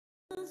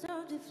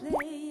are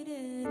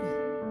deflated,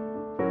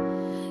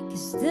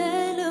 'cause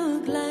they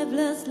look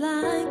lifeless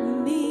like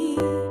me.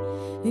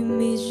 We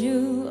miss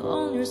you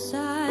on your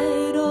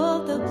side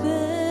of the bed.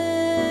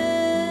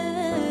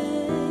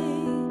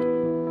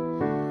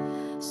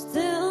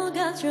 Still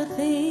got your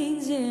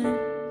things in.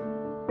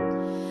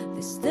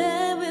 They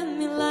stay with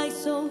me like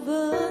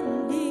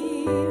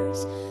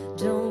souvenirs.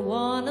 Don't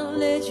wanna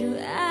let you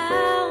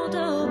out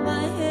of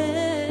my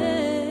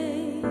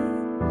head.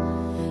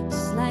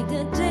 Just like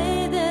the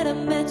day that I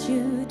met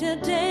you, the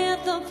day I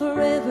thought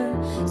forever.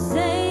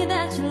 Say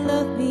that you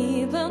love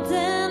me, but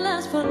then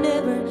last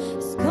forever.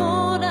 It's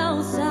cold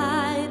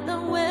outside,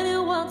 not when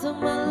you want of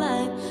my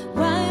life,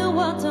 why you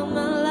want of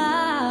my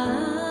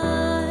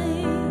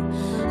life.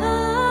 I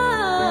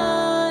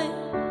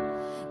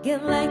get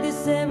like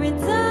this every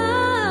time.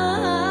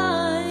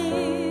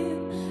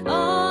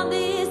 All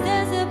these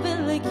days have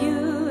been like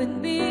you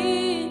and me.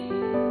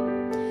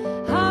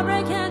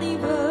 Heartbreak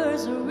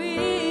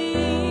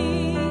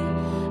anniversary.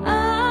 I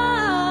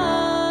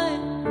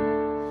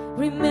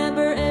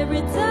remember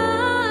every time.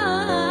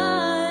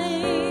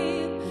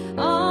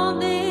 All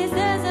these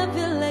days I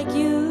feel like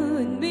you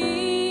and me.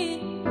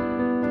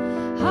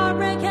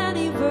 Heartbreak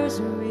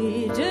anniversary.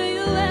 Do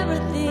you ever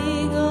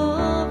think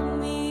of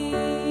me?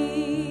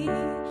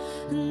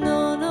 No,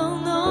 no,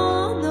 no,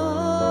 no.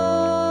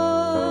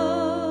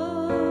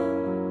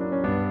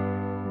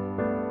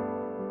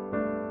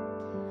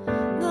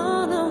 No,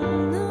 no,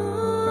 no.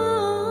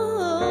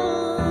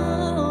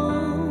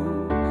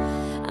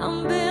 I'm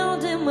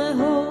building my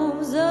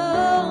hopes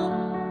up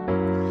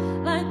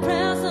like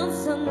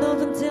presents unknown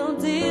until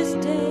this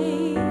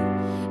day.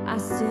 I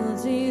still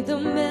see the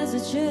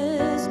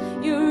messages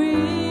you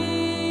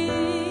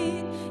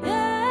read.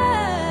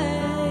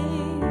 Yeah,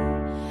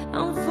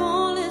 I'm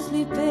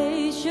foolishly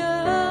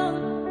patient.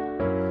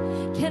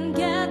 Can't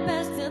get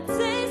past the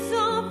taste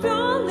of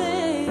your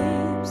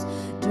lips.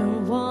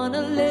 Don't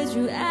wanna let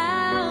you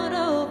out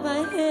of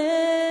my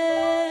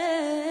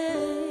head.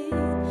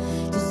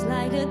 Just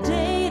like the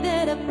day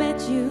that I met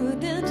you,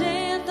 the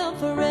day I thought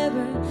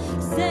forever.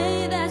 Say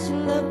that you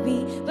love me,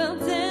 but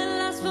then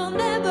last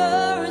forever.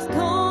 It's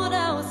cold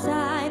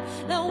outside,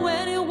 now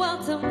when you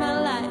want of my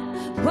life,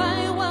 why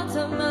you want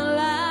of my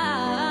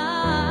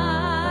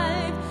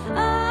life. I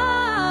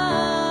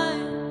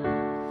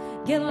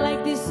get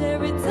like this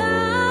every time.